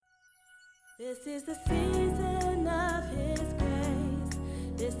This is the season of His grace.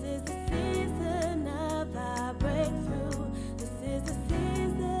 This is the season of our breakthrough. This is the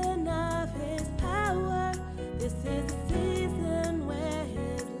season of His power. This is the season where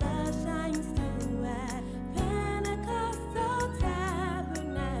His love shines through at Pentecostal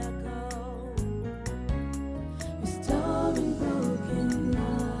Tabernacle, restoring broken love.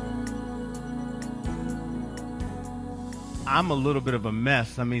 I'm a little bit of a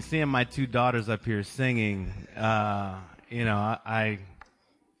mess. I mean, seeing my two daughters up here singing, I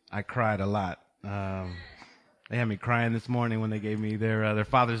cried a lot. They had me crying this morning when they gave me their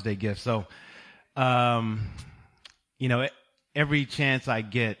Father's Day gift. So, every chance I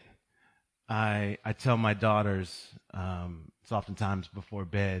get, I tell my daughters, it's oftentimes before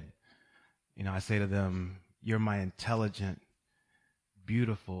bed, I say to them, "You're my intelligent,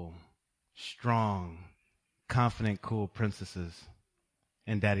 beautiful, strong, confident, cool princesses,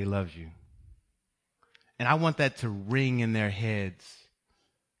 and Daddy loves you." And I want that to ring in their heads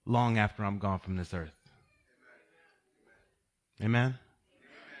long after I'm gone from this earth. Amen?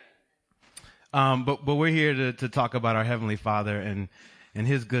 But we're here to talk about our Heavenly Father and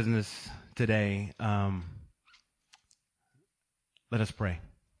His goodness today. Let us pray.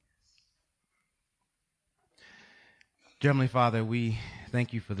 Dear Heavenly Father, we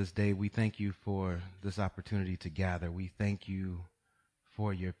thank you for this day. We thank you for this opportunity to gather. We thank you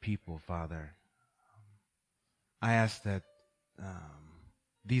for your people, Father. I ask that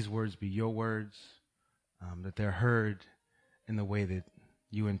these words be your words, that they're heard in the way that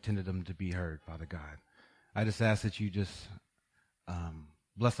you intended them to be heard, Father God. I just ask that you just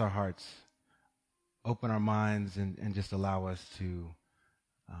bless our hearts, open our minds, and just allow us to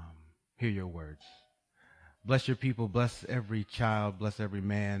hear your words. Bless your people, bless every child, bless every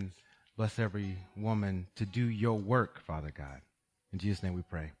man, bless every woman to do your work, Father God. In Jesus' name we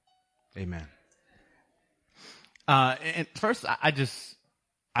pray. Amen. And first, I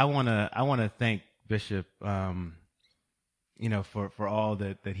want to thank Bishop, for all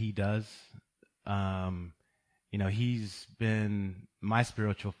that he does. He's been my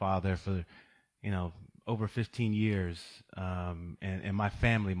spiritual father for, over 15 years. And my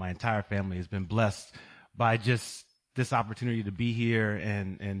family, my entire family has been blessed by just this opportunity to be here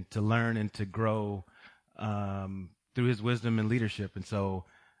and to learn and to grow through his wisdom and leadership. And so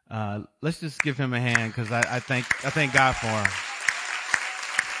let's just give him a hand, because I thank God for him.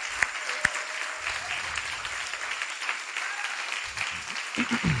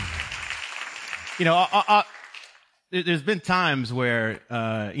 There's been times where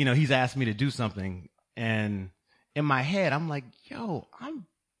he's asked me to do something, and in my head I'm like, "Yo, I'm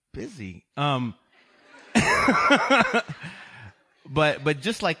busy." But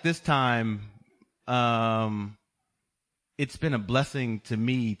just like this time, it's been a blessing to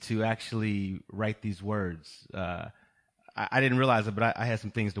me to actually write these words. I didn't realize it, but I had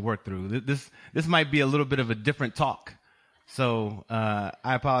some things to work through. This might be a little bit of a different talk, so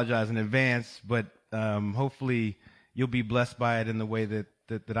I apologize in advance. But hopefully you'll be blessed by it in the way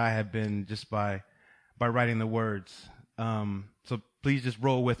that I have been, just by writing the words. So please just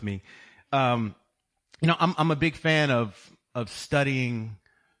roll with me. I'm a big fan of studying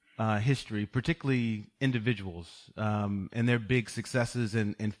history, particularly individuals, and their big successes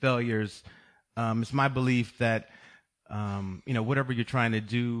and failures. It's my belief that, whatever you're trying to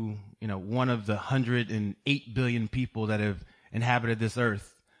do, one of the 108 billion people that have inhabited this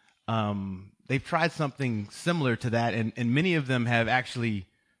earth, they've tried something similar to that, and many of them have actually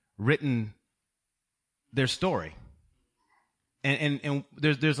written their story. And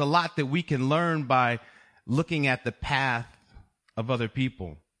there's a lot that we can learn by looking at the path of other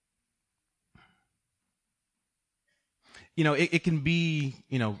people. It can be,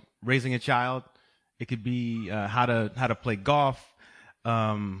 raising a child. It could be how to play golf,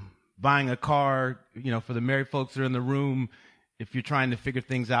 buying a car. For the married folks that are in the room, if you're trying to figure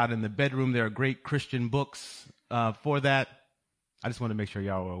things out in the bedroom, there are great Christian books for that. I just want to make sure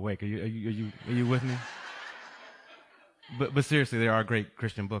y'all are awake. Are you with me? But seriously, there are great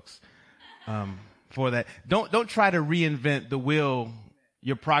Christian books for that. Don't try to reinvent the wheel.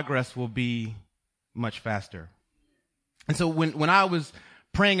 Your progress will be much faster. And so when I was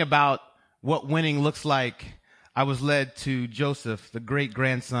praying about what winning looks like, I was led to Joseph, the great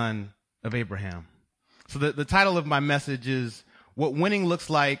grandson of Abraham. So the title of my message is "What Winning Looks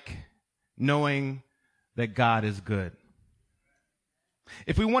Like, Knowing That God is Good."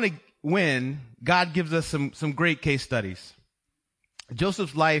 If we want to win, God gives us some great case studies.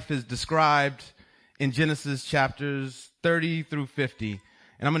 Joseph's life is described in Genesis chapters 30 through 50.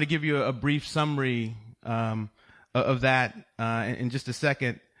 And I'm going to give you a brief summary of that in just a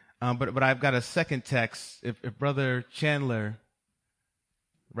second. But I've got a second text. If Brother Chandler,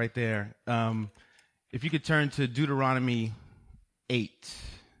 right there, if you could turn to Deuteronomy 8.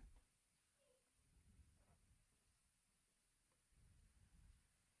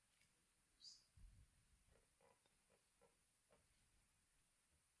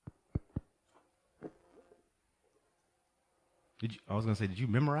 I was going to say, did you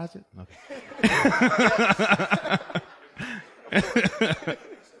memorize it? Okay.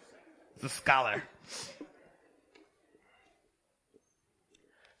 It's a scholar.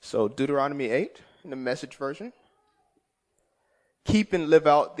 So Deuteronomy 8 in the Message version. Keep and live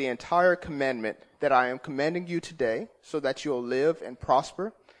out the entire commandment that I am commanding you today, so that you'll live and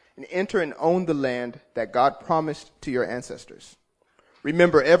prosper and enter and own the land that God promised to your ancestors.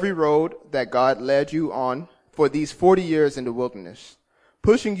 Remember every road that God led you on for these 40 years in the wilderness,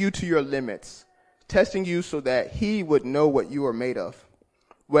 pushing you to your limits, testing you so that he would know what you are made of,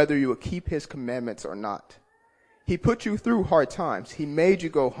 whether you would keep his commandments or not. He put you through hard times. He made you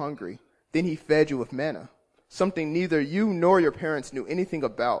go hungry. Then he fed you with manna, something neither you nor your parents knew anything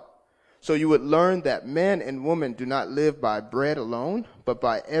about. So you would learn that man and woman do not live by bread alone, but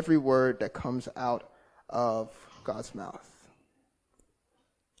by every word that comes out of God's mouth.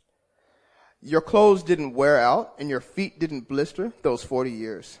 Your clothes didn't wear out and your feet didn't blister those 40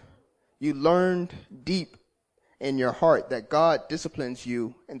 years. You learned deep in your heart that God disciplines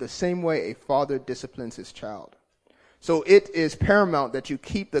you in the same way a father disciplines his child. So it is paramount that you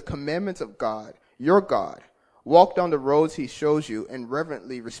keep the commandments of God, your God, walk down the roads he shows you, and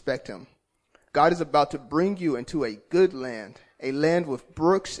reverently respect him. God is about to bring you into a good land, a land with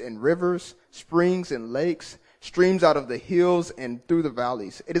brooks and rivers, springs and lakes, streams out of the hills and through the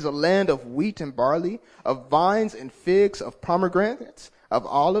valleys. It is a land of wheat and barley, of vines and figs, of pomegranates, of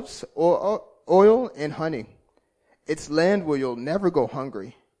olives, oil and honey. It's land where you'll never go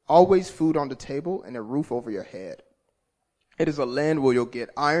hungry, always food on the table and a roof over your head. It is a land where you'll get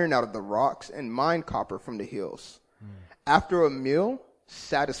iron out of the rocks and mine copper from the hills. After a meal,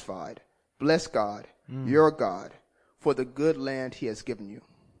 satisfied, bless God, your God, for the good land he has given you.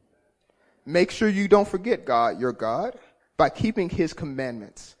 Make sure you don't forget God, your God, by keeping his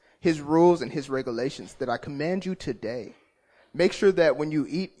commandments, his rules, and his regulations that I command you today. Make sure that when you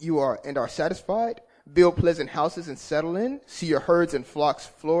eat, you are satisfied, build pleasant houses and settle in, see your herds and flocks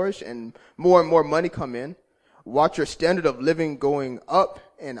flourish, and more money come in. Watch your standard of living going up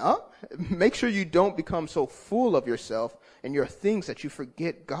and up. Make sure you don't become so full of yourself and your things that you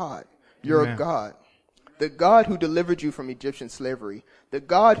forget God, your Amen. God. The God who delivered you from Egyptian slavery, the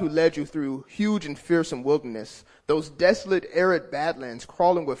God who led you through huge and fearsome wilderness, those desolate, arid badlands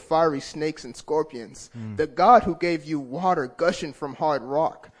crawling with fiery snakes and scorpions, the God who gave you water gushing from hard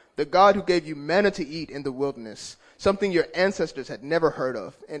rock, the God who gave you manna to eat in the wilderness, something your ancestors had never heard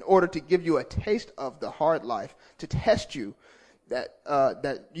of, in order to give you a taste of the hard life, to test you,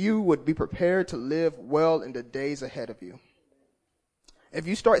 that you would be prepared to live well in the days ahead of you. If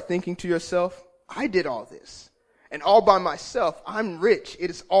you start thinking to yourself, I did all this, and all by myself, I'm rich, it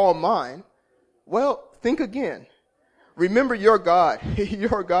is all mine. Well, think again. Remember your God,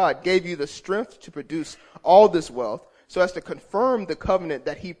 your God gave you the strength to produce all this wealth so as to confirm the covenant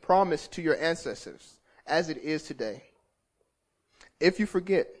that he promised to your ancestors as it is today. If you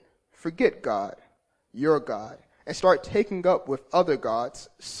forget God, your God, and start taking up with other gods,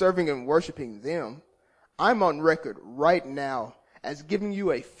 serving and worshiping them, I'm on record right now as giving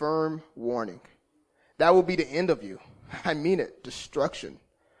you a firm warning. That will be the end of you. I mean it, destruction.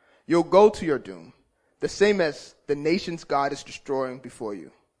 You'll go to your doom, the same as the nations God is destroying before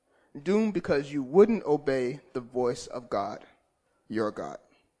you. Doom because you wouldn't obey the voice of God, your God.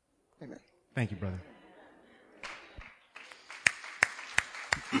 Amen. Thank you, brother.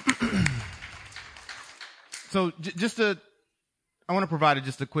 So I want to provide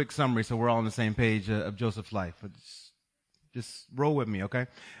just a quick summary so we're all on the same page of Joseph's life. Just roll with me, okay?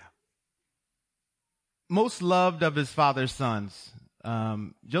 Most loved of his father's sons,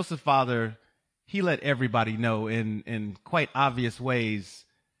 Joseph's father, he let everybody know in quite obvious ways,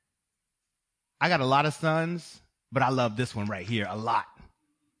 I got a lot of sons, but I love this one right here a lot.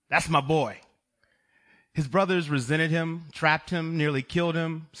 That's my boy. His brothers resented him, trapped him, nearly killed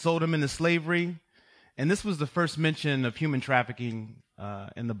him, sold him into slavery. And this was the first mention of human trafficking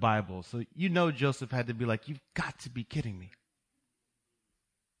in the Bible. So you know Joseph had to be like, you've got to be kidding me.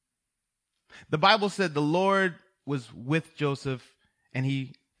 The Bible said the Lord was with Joseph and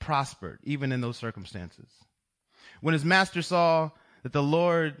he prospered even in those circumstances. When his master saw that the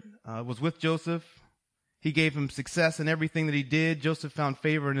Lord was with Joseph, he gave him success in everything that he did. Joseph found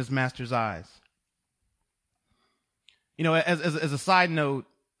favor in his master's eyes. You know, as a side note,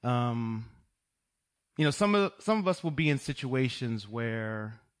 some of us will be in situations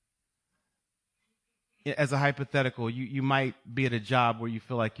where, as a hypothetical, you might be at a job where you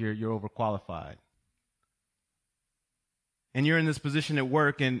feel like you're overqualified. And you're in this position at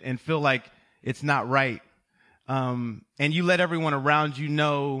work and feel like it's not right. And you let everyone around you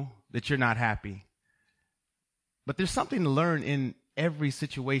know that you're not happy. But there's something to learn in every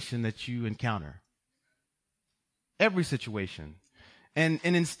situation that you encounter. Every situation. And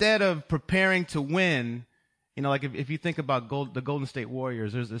instead of preparing to win, like if you think about the Golden State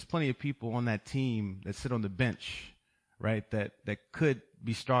Warriors, there's plenty of people on that team that sit on the bench, right, that could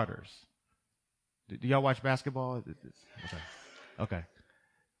be starters. Do y'all watch basketball? Okay.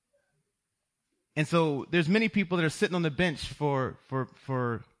 And so there's many people that are sitting on the bench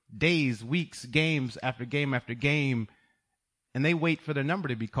for days, weeks, games after game after game, and they wait for their number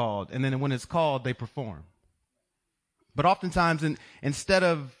to be called. And then when it's called, they perform. But oftentimes, instead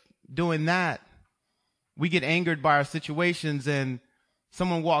of doing that, we get angered by our situations, and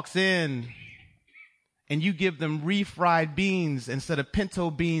someone walks in and you give them refried beans instead of pinto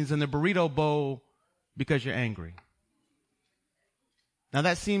beans in the burrito bowl because you're angry. Now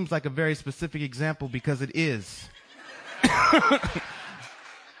that seems like a very specific example because it is.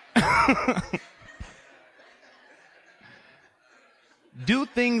 Do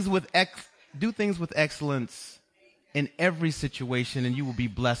things with excellence in every situation, and you will be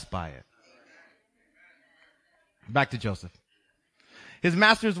blessed by it. Back to Joseph. His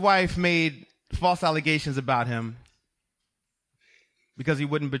master's wife made false allegations about him because he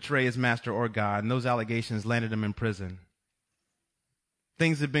wouldn't betray his master or God, and those allegations landed him in prison.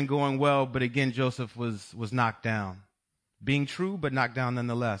 Things had been going well, but again, Joseph was knocked down. Being true, but knocked down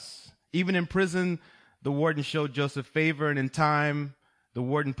nonetheless. Even in prison, the warden showed Joseph favor, and in time, the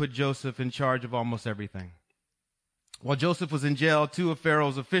warden put Joseph in charge of almost everything. While Joseph was in jail, 2 of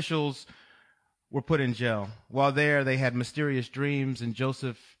Pharaoh's officials were put in jail. While there, they had mysterious dreams, and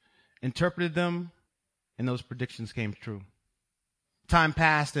Joseph interpreted them, and those predictions came true. Time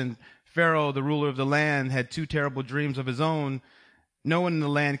passed, and Pharaoh, the ruler of the land, had 2 terrible dreams of his own. No one in the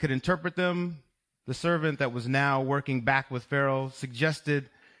land could interpret them. The servant that was now working back with Pharaoh suggested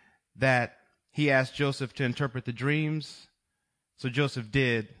that he ask Joseph to interpret the dreams. So Joseph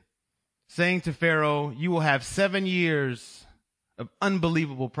did, saying to Pharaoh, "You will have 7 years of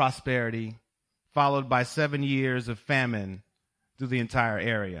unbelievable prosperity, followed by 7 years of famine through the entire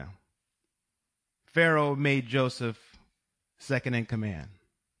area." Pharaoh made Joseph second in command.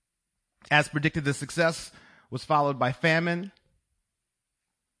 As predicted, the success was followed by famine.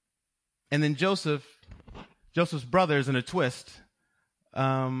 And then Joseph's brothers, in a twist,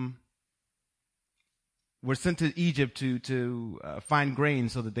 were sent to Egypt to find grain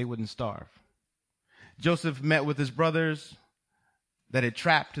so that they wouldn't starve. Joseph met with his brothers that had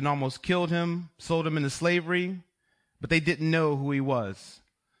trapped and almost killed him, sold him into slavery, but they didn't know who he was.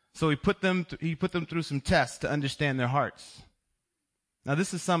 So he put them through some tests to understand their hearts. Now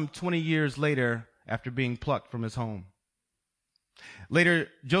this is some 20 years later after being plucked from his home. Later,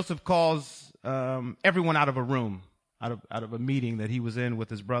 Joseph calls everyone out of a room, out of a meeting that he was in with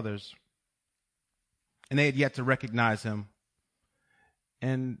his brothers. And they had yet to recognize him.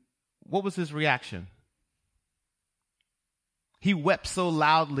 And what was his reaction? He wept so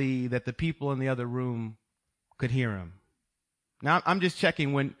loudly that the people in the other room could hear him. Now, I'm just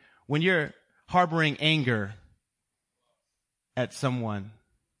checking, when you're harboring anger at someone,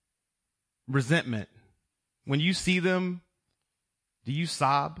 resentment, when you see them, do you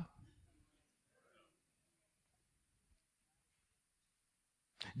sob?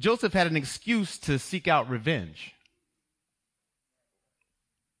 Joseph had an excuse to seek out revenge.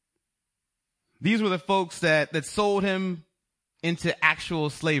 These were the folks that sold him into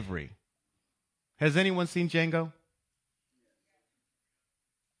actual slavery. Has anyone seen Django?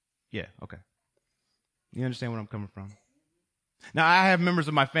 Yeah, okay. You understand where I'm coming from? Now, I have members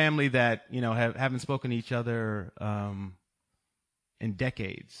of my family that, haven't spoken to each other in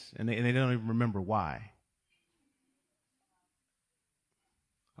decades, and they don't even remember why.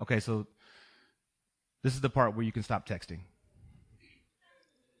 Okay, so this is the part where you can stop texting.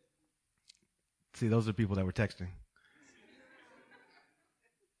 See, those are people that were texting.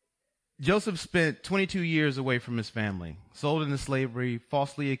 Joseph spent 22 years away from his family, sold into slavery,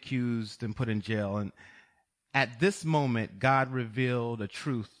 falsely accused, and put in jail. And at this moment, God revealed a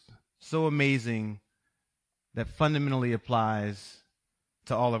truth so amazing that fundamentally applies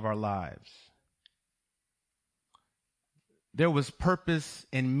to all of our lives. There was purpose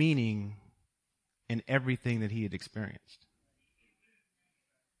and meaning in everything that he had experienced.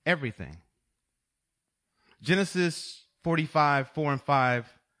 Everything. Genesis 45, 4 and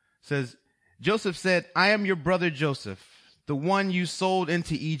 5 says, Joseph said, I am your brother Joseph, the one you sold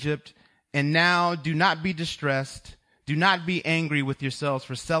into Egypt, and now do not be distressed. Do not be angry with yourselves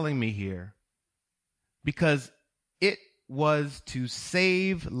for selling me here, because it was to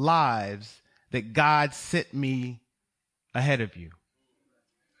save lives that God sent me ahead of you.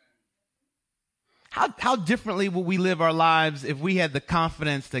 How differently will we live our lives if we had the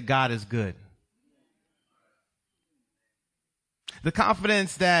confidence that God is good? The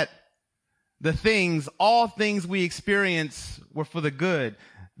confidence that all things we experience were for the good.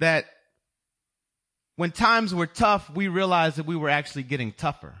 That when times were tough, we realized that we were actually getting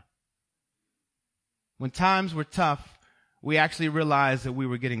tougher. When times were tough, we actually realized that we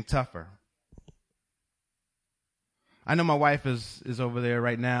were getting tougher. I know my wife is over there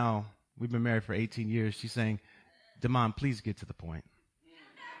right now. We've been married for 18 years. She's saying, Damon, please get to the point.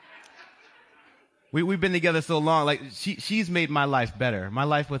 We've been together so long. Like she's made my life better. My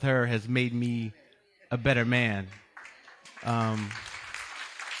life with her has made me a better man. And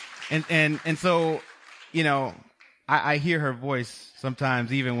so, you know, I hear her voice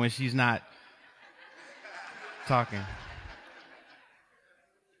sometimes, even when she's not talking.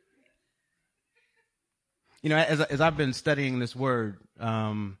 You know, as I've been studying this word,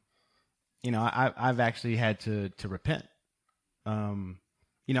 you know, I've actually had to repent.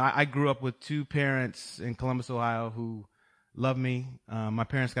 You know, I grew up with two parents in Columbus, Ohio, who loved me. My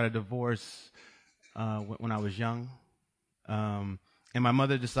parents got a divorce when I was young. And my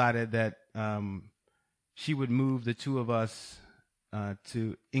mother decided that she would move the two of us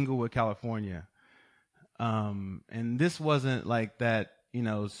to Inglewood, California. And this wasn't like that, you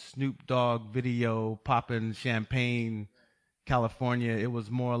know, Snoop Dogg video popping champagne, California. It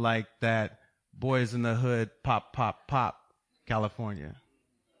was more like that Boys in the Hood, pop, pop, pop, California.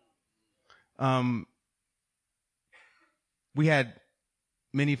 We had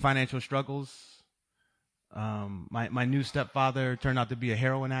many financial struggles. My new stepfather turned out to be a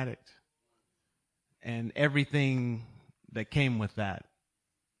heroin addict, and everything that came with that,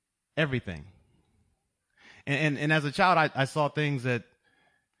 everything. And as a child, I saw things that,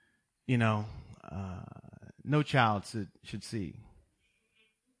 you know, no child should see.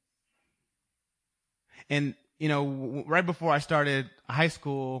 And, you know, right before I started high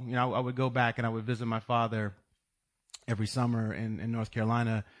school, you know, I would go back and I would visit my father every summer in North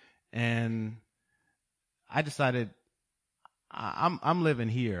Carolina. And I decided I'm living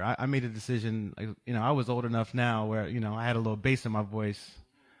here. I made a decision, you know, I was old enough now where, you know, I had a little bass in my voice.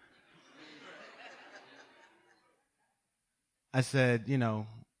 I said, you know,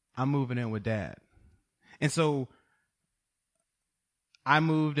 I'm moving in with Dad. And so I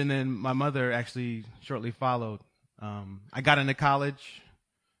moved, and then my mother actually shortly followed. I got into college,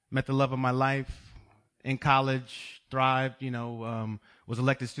 met the love of my life. In college, thrived, you know, was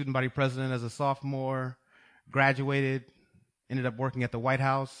elected student body president as a sophomore, graduated, ended up working at the White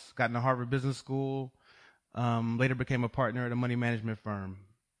House, got into Harvard Business School, later became a partner at a money management firm.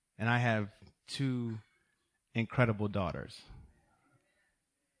 And I have two incredible daughters.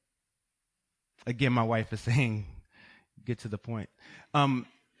 Again, my wife is saying, get to the point. A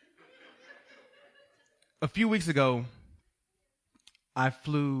few weeks ago, I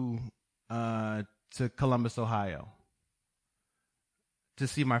flew to Columbus, Ohio, to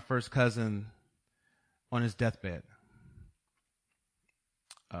see my first cousin on his deathbed.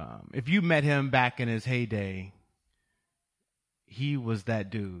 If you met him back in his heyday, he was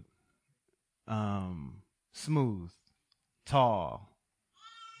that dude. Smooth, tall,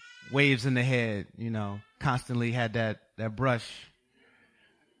 waves in the head, you know, constantly had that brush.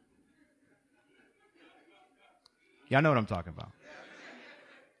 Y'all know what I'm talking about.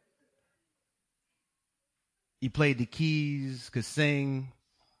 He played the keys, could sing.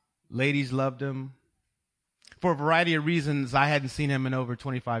 Ladies loved him. For a variety of reasons, I hadn't seen him in over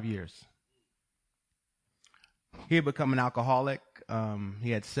 25 years. He had become an alcoholic.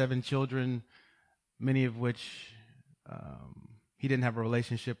 He had 7 children, many of which he didn't have a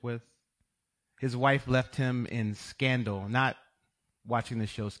relationship with. His wife left him in scandal, not watching the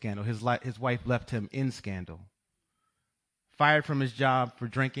show Scandal. His wife left him in scandal. Fired from his job for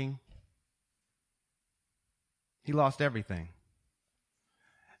drinking. He lost everything.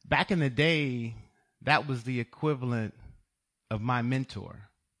 Back in the day, that was the equivalent of my mentor.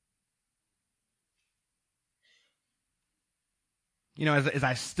 You know, as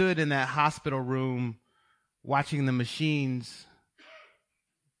I stood in that hospital room watching the machines,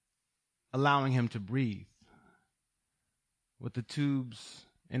 allowing him to breathe, with the tubes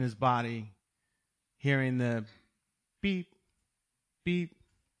in his body, hearing the beep, beep,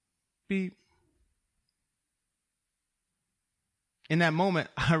 beep. in that moment,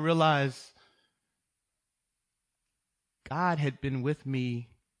 I realized God had been with me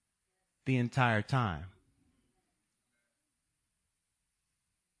the entire time.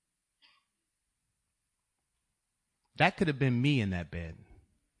 That could have been me in that bed.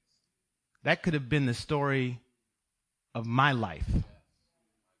 That could have been the story of my life.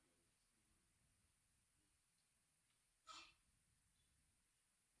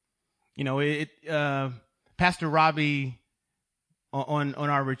 You know, Pastor Robbie on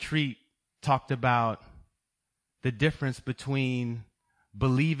our retreat talked about the difference between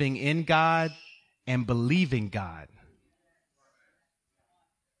believing in God and believing God.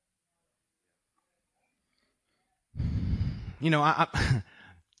 You know,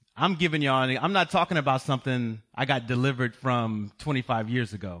 I'm giving y'all, I'm not talking about something I got delivered from 25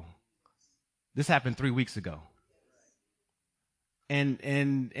 years ago. This happened 3 weeks ago.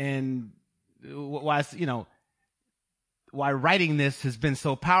 And why, you know, why writing this has been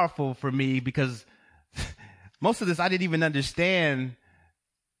so powerful for me, because most of this I didn't even understand,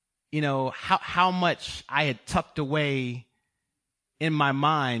 you know, how much I had tucked away in my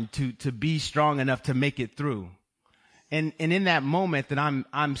mind to be strong enough to make it through. And in that moment that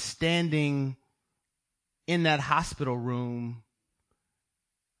I'm standing in that hospital room,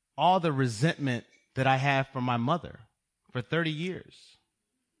 all the resentment that I have for my mother for 30 years,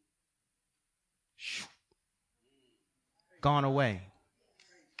 gone away.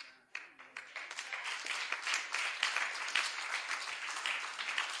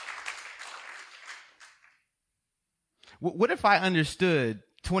 What if I understood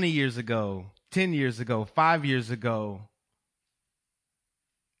 20 years ago, 10 years ago, 5 years ago,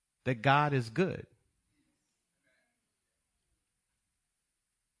 that God is good?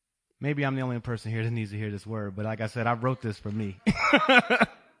 Maybe I'm the only person here that needs to hear this word, but like I said, I wrote this for me.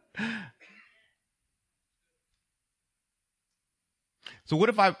 So what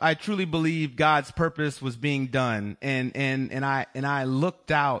if I truly believed God's purpose was being done, and I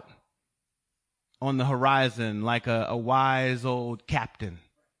looked out on the horizon like a wise old captain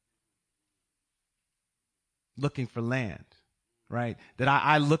looking for land, right? That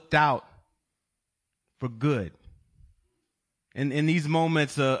I looked out for good. In these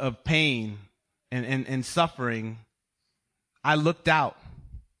moments of pain and suffering, I looked out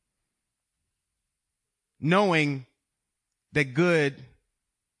knowing that good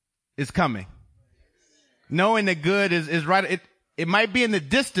is coming. Knowing that good is right. It might be in the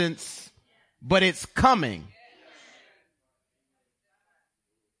distance, but it's coming.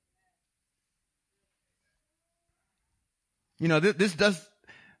 You know, this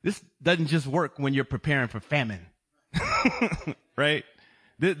doesn't just work when you're preparing for famine, right?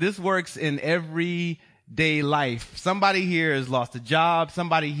 This works in everyday life. Somebody here has lost a job.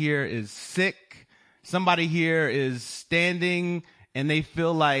 Somebody here is sick. Somebody here is standing and they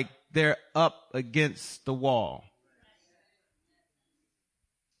feel like they're up against the wall.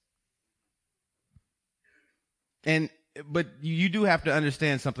 But you do have to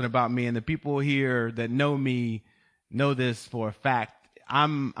understand something about me, and the people here that know me know this for a fact.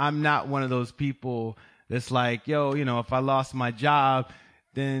 I'm not one of those people that's like, yo, you know, if I lost my job,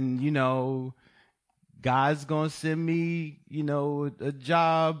 then, you know, God's going to send me, you know, a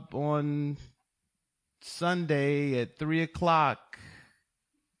job on Sunday at 3:00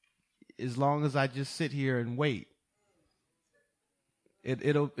 as long as I just sit here and wait.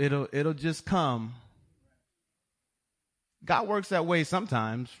 It'll just come. God works that way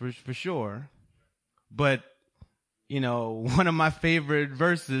sometimes, for sure. But, you know, one of my favorite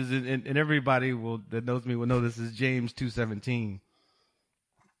verses, and everybody that knows me will know this, is James 2:17.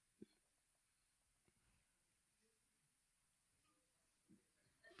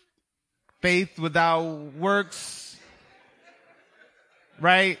 Faith without works,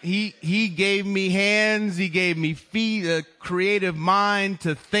 right? He gave me hands, he gave me feet, a creative mind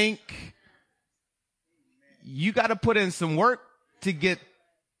to think. You got to put in some work to get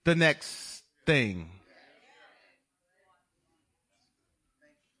the next thing.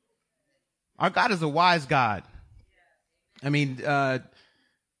 Our God is a wise God. I mean,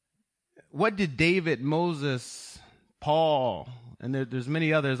 what did David, Moses, Paul, and there's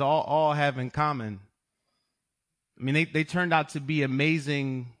many others all have in common? I mean, they turned out to be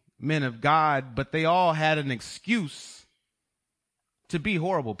amazing men of God, but they all had an excuse to be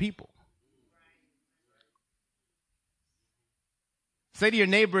horrible people. Say to your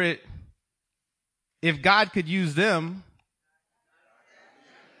neighbor, if God could use them,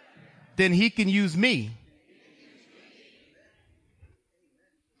 then he can use me.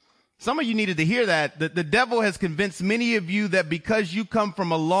 Some of you needed to hear that. The devil has convinced many of you that because you come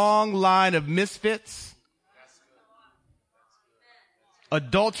from a long line of misfits,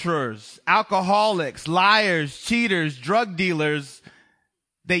 adulterers, alcoholics, liars, cheaters, drug dealers,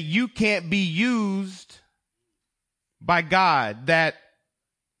 that you can't be used by God, that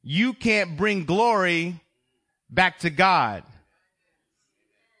you can't bring glory back to God.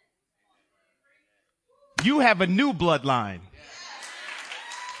 You have a new bloodline.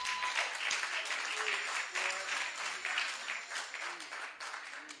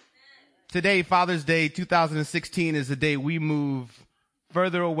 Today, Father's Day 2016, is the day we move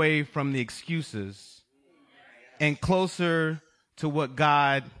further away from the excuses and closer to what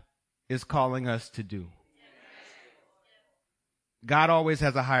God is calling us to do. God always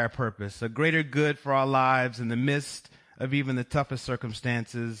has a higher purpose, a greater good for our lives in the midst of even the toughest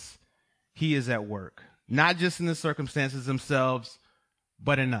circumstances. He is at work, not just in the circumstances themselves,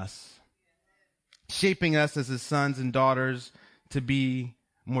 but in us, shaping us as his sons and daughters to be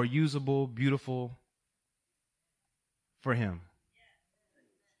more usable, beautiful for him,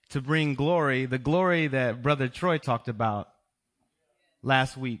 to bring glory, the glory that Brother Troy talked about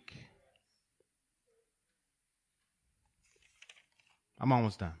last week. I'm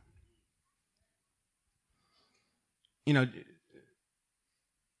almost done. You know,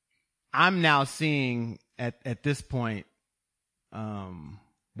 I'm now seeing at this point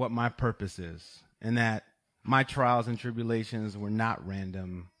what my purpose is, and that my trials and tribulations were not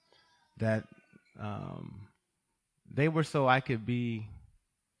random, that they were so I could be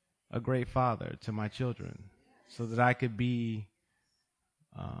a great father to my children, so that I could be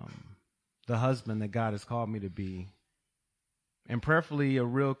the husband that God has called me to be, and prayerfully a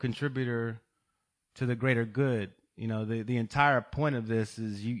real contributor to the greater good. You know, the entire point of this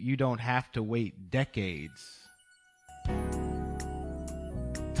is you don't have to wait decades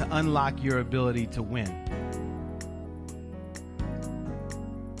to unlock your ability to win.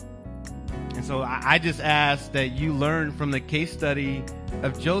 And so I just ask that you learn from the case study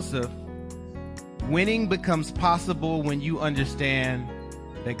of Joseph. Winning becomes possible when you understand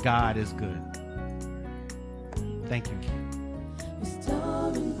that God is good. Thank you.